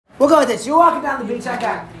We'll go with this. You're walking down the beach.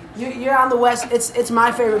 You're on the west. It's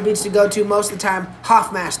my favorite beach to go to most of the time.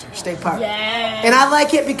 Hoffmaster State Park. Yes. And I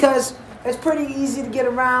like it because it's pretty easy to get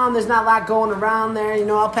around. There's not a lot going around there. You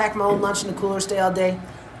know, I'll pack my own lunch in the cooler, stay all day.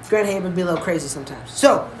 Grand Haven would be a little crazy sometimes.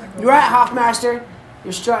 So you're at Hoffmaster.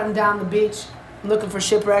 You're strutting down the beach, looking for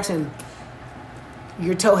shipwrecks, and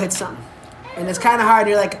your toe hits something. And it's kind of hard.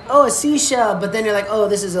 You're like, oh, a seashell. But then you're like, oh,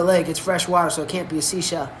 this is a lake. It's fresh water, so it can't be a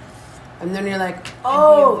seashell. And then you're like,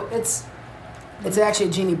 oh, it's actually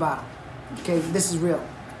a genie bottle. Okay, this is real.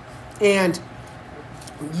 And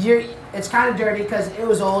it's kind of dirty because it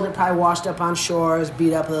was old. It probably washed up on shore. It was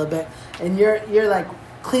beat up a little bit. And you're like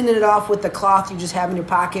cleaning it off with the cloth you just have in your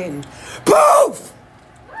pocket, and poof!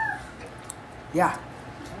 Yeah,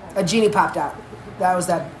 a genie popped out. That was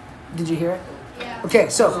that. Did you hear it? Yeah. Okay,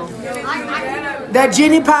 so that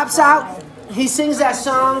genie pops out. He sings that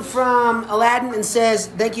song from Aladdin and says,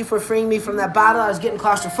 "Thank you for freeing me from that bottle. I was getting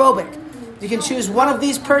claustrophobic." You can choose one of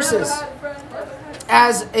these purses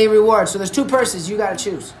as a reward. So there's two purses. You got to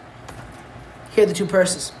choose. Here are the two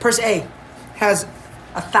purses. Purse A has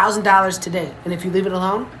 $1,000 today. And if you leave it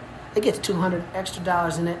alone, it gets $200 extra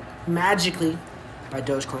in it magically by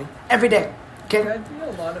Dogecoin every day. Okay?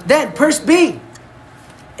 Then purse B,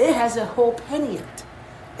 it has a whole penny in it.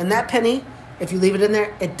 And that penny, if you leave it in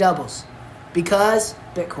there, it doubles. Because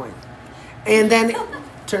Bitcoin. And then it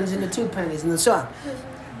turns into 2 pennies and so on.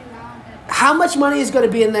 How much money is going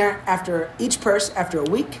to be in there after each purse, after a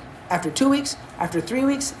week, after 2 weeks, after 3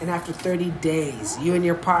 weeks, and after 30 days? You and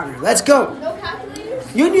your partner. Let's go. No calculator?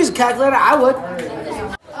 You can use a calculator. I would.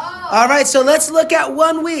 All right, so let's look at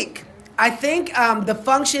 1 week. I think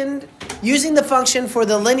using the function for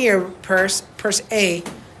the linear purse A,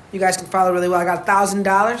 you guys can follow really well. I got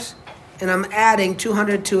 $1,000, and I'm adding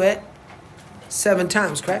 200 to it 7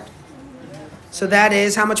 times, correct? So that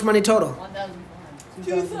is how much money total?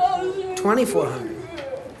 2,400.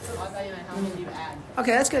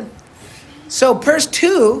 Okay, that's good. So purse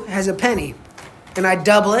 2 has a penny, and I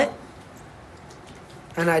double it,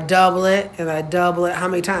 and I double it, and I double it. How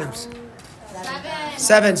many times?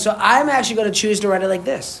 7. So I'm actually going to choose to write it like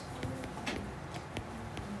this.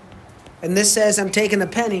 And this says I'm taking a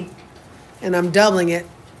penny, and I'm doubling it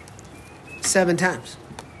 7 times.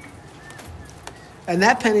 And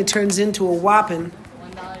that penny turns into a whopping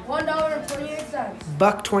 $1.28.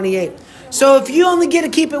 $1.28. So if you only get to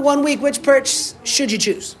keep it 1 week, which purse should you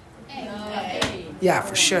choose? Yeah,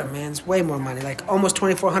 for sure, man. It's way more money, like almost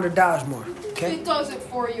 $2,400 more. Okay. It does it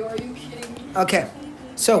for you. Are you kidding me? Okay.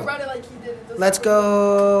 So You read it like he did. It doesn't let's work.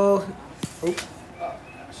 go.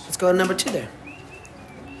 Let's go to number 2 there.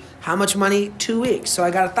 How much money? 2 weeks. So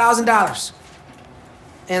I got $1,000,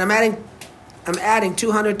 and I'm adding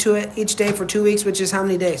 200 to it each day for 2 weeks, which is how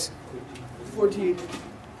many days? 14.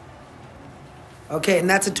 Okay, and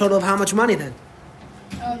that's a total of how much money then?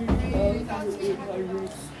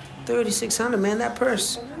 3,600, man. That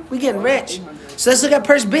purse, we getting rich. So let's look at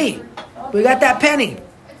purse B. We got that penny.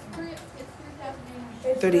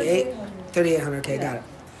 3,800. Okay, got it.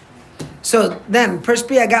 So then purse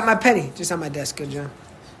B, I got my penny just on my desk. Good job.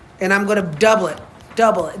 And I'm gonna double it.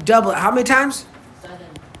 How many times? 7.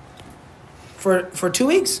 For 2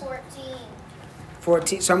 weeks?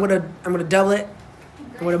 14. So I'm gonna double it.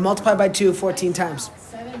 I'm gonna multiply by 2 14 times.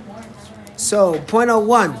 7 more. So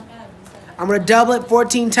 0.01. I'm gonna double it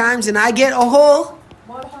 14 times, and I get a whole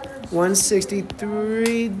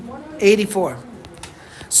 163.84.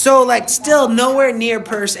 So like still nowhere near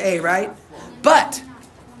purse A, right? But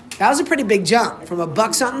that was a pretty big jump from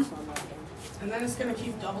 $1 something. And then it's gonna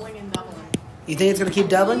keep doubling and doubling. You think it's gonna keep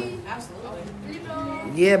doubling? Absolutely.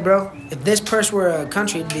 Yeah, bro. If this purse were a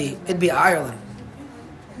country, it'd be Ireland.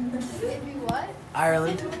 It'd be what?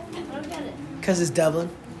 Ireland, I don't get it. because it's doubling.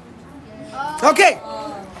 Okay,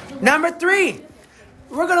 number 3.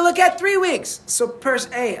 We're gonna look at 3 weeks. So purse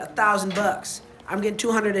A, $1,000. I'm getting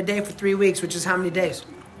 200 a day for 3 weeks, which is how many days?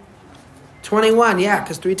 21. Yeah,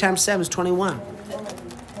 because 3 times 7 is 21.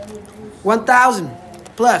 1,000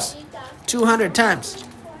 plus 200 times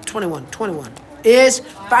 21 is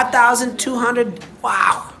 5,200.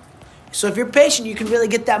 Wow. So if you're patient, you can really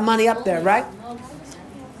get that money up there, right?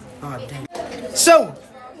 Oh, dang. So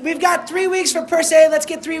we've got 3 weeks for purse A. Let's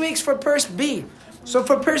get 3 weeks for purse B. So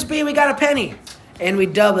for purse B, we got a penny. And we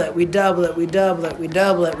double it. How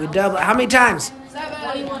many times?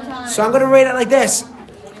 21 times. So I'm going to rate it like this.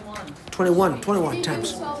 21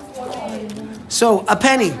 times. So a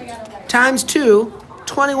penny times 2,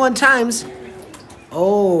 21 times.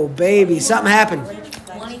 Oh, baby, something happened.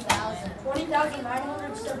 20,000.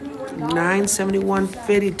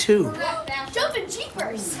 971.52. Jumping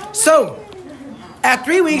cheapers. So at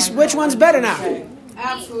 3 weeks, which one's better now?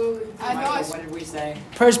 Absolutely. I know. What did we say?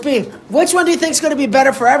 Purse B. Which one do you think is going to be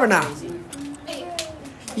better forever now?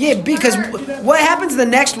 Yeah, because what happens the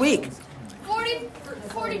next week?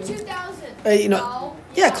 42,000. You know,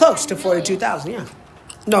 yeah, close to 42,000. Yeah.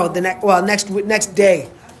 No, next day.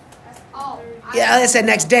 Oh. Yeah, I said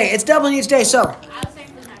next day. It's doubling each day. So, I was saying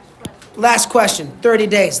for the next question. last question. 30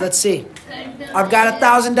 days. Let's see. I've got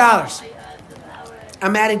 $1,000.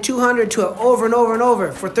 I'm adding 200 to it over and over and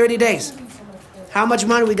over for 30 days. How much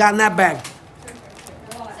money we got in that bag?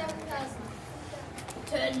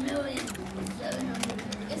 10 million.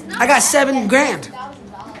 I got $7,000.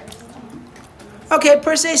 Okay,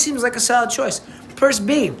 purse A seems like a solid choice. Purse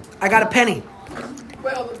B, I got a penny.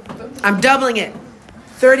 Well, I'm doubling it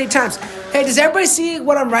 30 times. Hey, does everybody see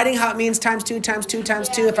what I'm writing? How it means times 2 times 2 times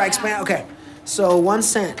 2 if I expand? Okay, so 1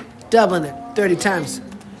 cent, doubling it 30 times.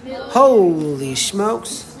 Holy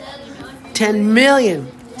smokes.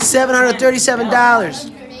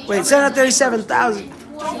 $10,737. Wait, 737,000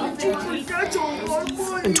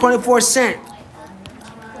 and 24 cents.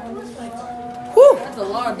 Whew. That's a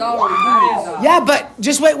lot of dollars. Yeah, but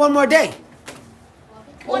just wait one more day.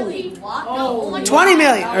 20. Oh. 20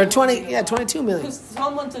 million or 22 million.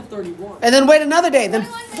 Someone said 31. And then wait another day, then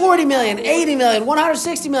 40 million, 80 million,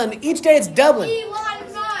 160 million. Each day it's doubling.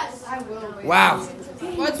 Wow.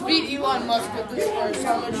 let's beat Elon Musk with this first.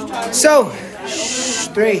 How much time? So,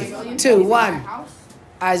 3, 2, 1.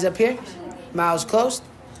 Eyes up here, mouths closed.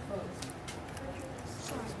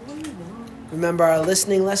 Remember our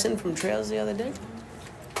listening lesson from Trails the other day?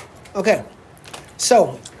 Okay,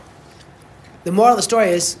 so the moral of the story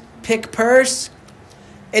is pick purse.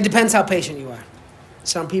 It depends how patient you are.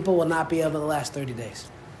 Some people will not be able to last 30 days.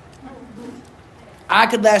 I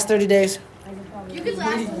could last 30 days. You could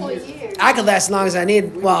last a whole year. I could last as long as I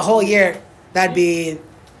need. Well, a whole year, there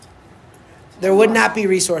would not be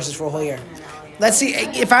resources for a whole year. Let's see,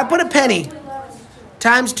 if I put a penny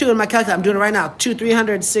times 2 in my calculator, I'm doing it right now,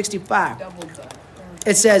 365.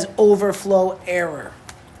 It says overflow error.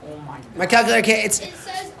 Oh my God. My calculator can't, It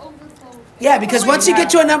says overflow. yeah, because once you get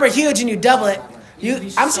to a number huge and you double it,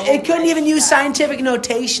 it couldn't even use scientific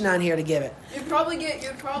notation on here to give it. You'd probably get.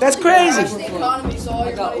 That's crazy. The economy, so all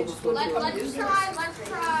your money is Let's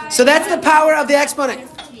try. So that's the power of the exponent.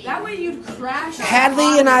 That way you'd crash.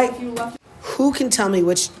 Hadley and I, If you left who can tell me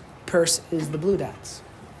which purse is the blue dots?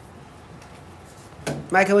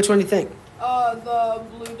 Micah, which one do you think? The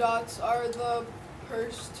blue dots are the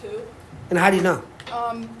purse too. And how do you know?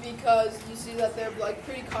 Because you see that they're like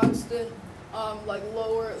pretty constant, like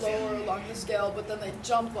lower along the scale, but then they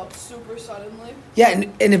jump up super suddenly. Yeah,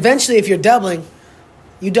 and eventually if you're doubling,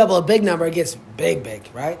 you double a big number, it gets big,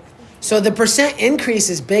 right? So the percent increase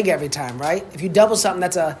is big every time, right? If you double something,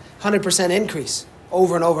 that's 100% increase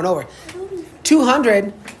over and over and over.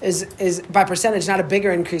 200 is by percentage not a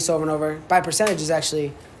bigger increase over and over. By percentage is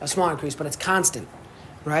actually a small increase, but it's constant,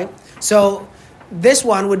 right? So this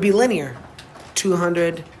one would be linear,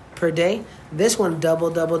 200 per day. This one double.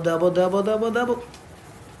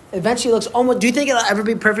 Eventually it looks almost, do you think it'll ever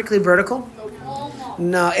be perfectly vertical?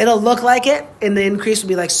 No, it'll look like it, and the increase would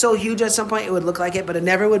be like so huge at some point it would look like it, but it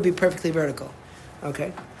never would be perfectly vertical,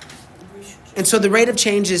 okay? And so the rate of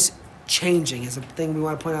change is changing is a thing we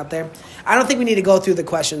want to point out there. I don't think we need to go through the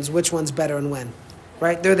questions, which one's better and when,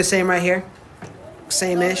 right? They're the same right here?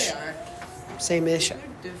 Same-ish? Same-ish.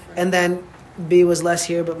 And then B was less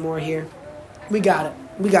here, but more here. We got it.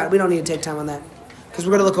 We don't need to take time on that because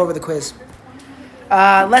we're going to look over the quiz.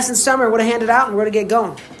 Lesson summer, we're going to hand it out and we're going to get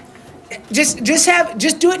going. Just do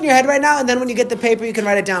it in your head right now, and then when you get the paper, you can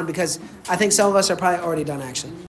write it down because I think some of us are probably already done, actually.